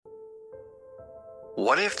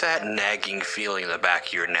What if that nagging feeling in the back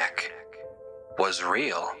of your neck was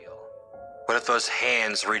real? What if those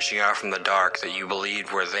hands reaching out from the dark that you believed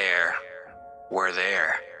were there were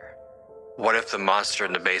there? What if the monster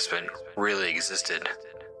in the basement really existed?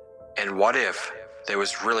 And what if there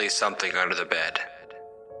was really something under the bed?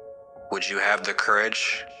 Would you have the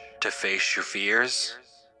courage to face your fears?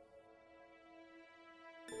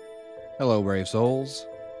 Hello, brave souls.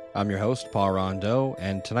 I'm your host, Paul Rondeau,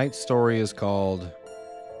 and tonight's story is called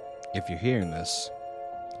If You're Hearing This,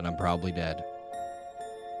 Then I'm Probably Dead.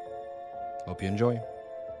 Hope you enjoy.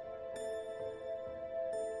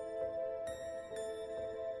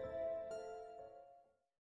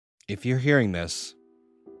 If you're hearing this,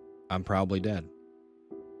 I'm probably dead.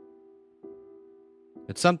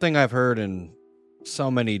 It's something I've heard in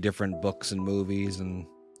so many different books and movies and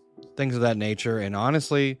things of that nature, and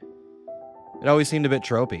honestly, it always seemed a bit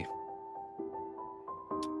tropey.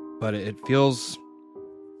 But it feels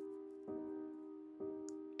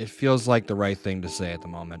like the right thing to say at the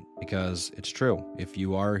moment, because it's true. If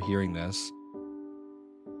you are hearing this,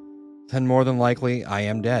 then more than likely I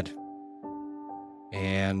am dead.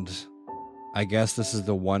 And I guess this is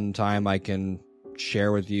the one time I can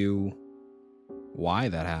share with you why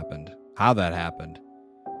that happened, how that happened.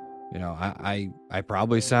 You know, I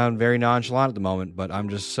probably sound very nonchalant at the moment, but I'm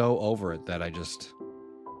just so over it that I just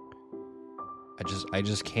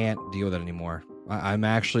can't deal with it anymore. I'm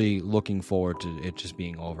actually looking forward to it just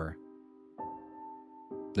being over.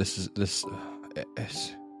 It's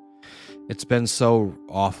been so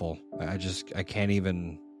awful. I can't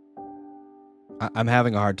even. I'm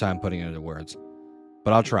having a hard time putting it into words,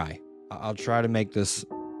 but I'll try. I'll try to make this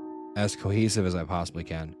as cohesive as I possibly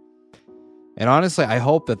can. And honestly, I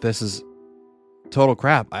hope that this is total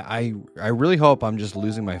crap. I really hope I'm just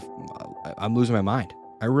losing my mind.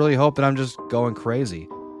 I really hope that I'm just going crazy,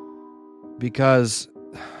 because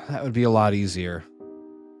that would be a lot easier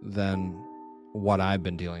than what I've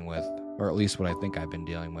been dealing with, or at least what I think I've been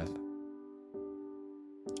dealing with.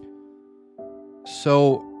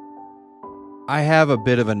 So I have a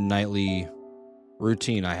bit of a nightly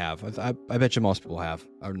routine. I bet you most people have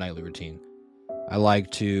a nightly routine. I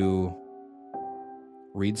like to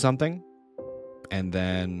read something, and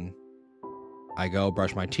then I go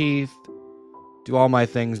brush my teeth, do all my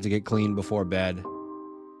things to get clean before bed,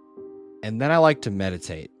 and then I like to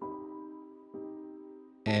meditate.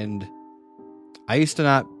 And I used to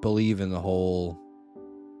not believe in the whole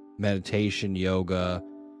meditation, yoga,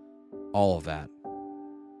 all of that.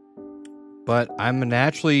 But I'm a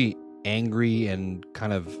naturally angry and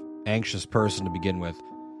kind of anxious person to begin with.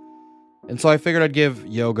 And so I figured I'd give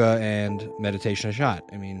yoga and meditation a shot.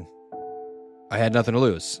 I mean, I had nothing to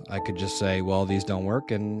lose. I could just say, well, these don't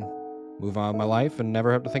work, and move on with my life and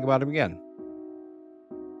never have to think about them again.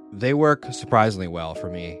 They work surprisingly well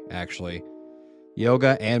for me, actually.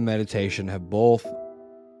 Yoga and meditation have both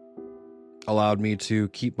allowed me to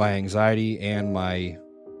keep my anxiety and my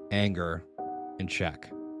anger in check,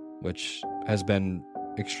 which has been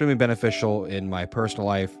extremely beneficial in my personal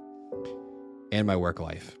life and my work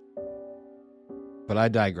life. But I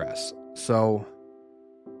digress. So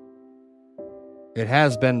it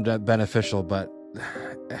has been beneficial, but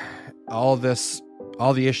all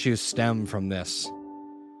the issues stem from this.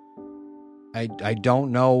 I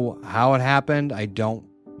don't know how it happened. I don't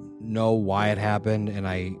know why it happened, and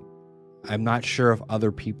I'm not sure if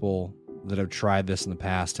other people that have tried this in the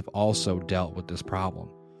past have also dealt with this problem.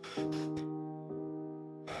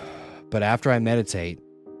 But after I meditate,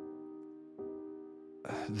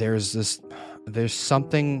 there's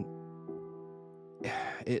something,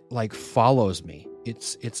 it like follows me.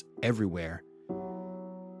 It's everywhere.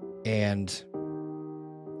 And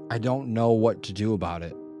I don't know what to do about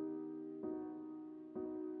it.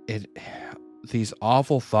 These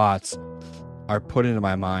awful thoughts are put into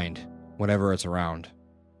my mind whenever it's around.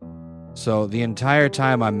 So the entire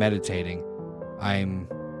time I'm meditating, I'm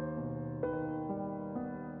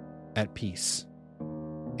at peace.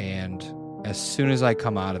 And as soon as I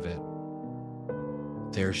come out of it,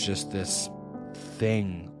 there's just this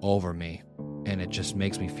thing over me, and it just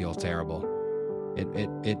makes me feel terrible.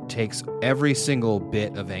 It takes every single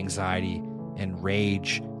bit of anxiety and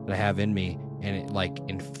rage that I have in me, and it like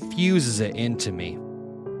infuses it into me,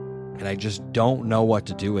 and I just don't know what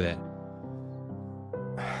to do with it.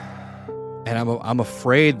 And I'm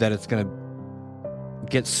afraid that it's gonna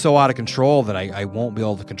get so out of control that I won't be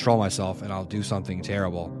able to control myself, and I'll do something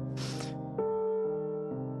terrible.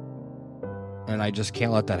 And I just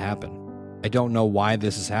can't let that happen. I don't know why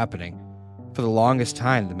this is happening. For the longest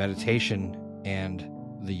time, the meditation and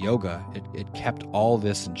the yoga, it kept all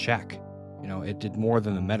this in check. You know, it did more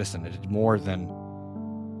than the medicine. It did more than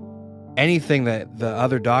anything that the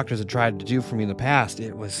other doctors had tried to do for me in the past,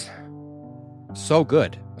 it was so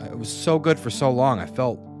good. It was so good for so long. I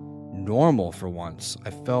felt normal for once.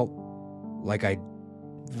 I felt like I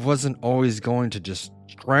wasn't always going to just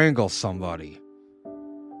strangle somebody.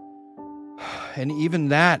 And even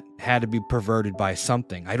that had to be perverted by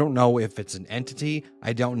something. I don't know if it's an entity.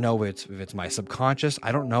 I don't know if it's my subconscious.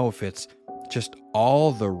 I don't know if it's just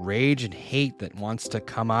all the rage and hate that wants to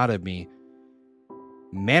come out of me,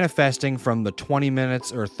 manifesting from the 20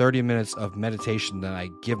 minutes or 30 minutes of meditation that I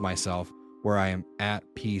give myself, where I am at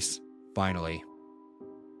peace finally.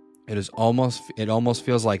 It almost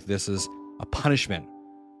feels like this is a punishment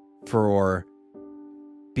for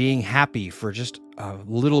being happy for just a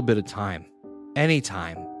little bit of time, any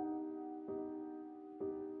time.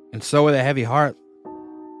 And so with a heavy heart,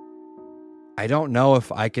 I don't know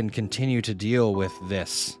if I can continue to deal with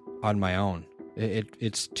this on my own.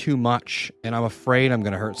 It's too much, and I'm afraid I'm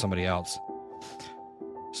going to hurt somebody else.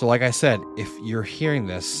 So like I said, if you're hearing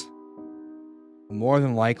this, more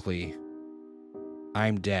than likely,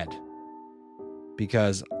 I'm dead.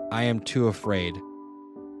 Because I am too afraid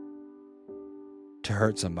to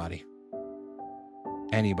hurt somebody.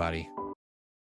 Anybody.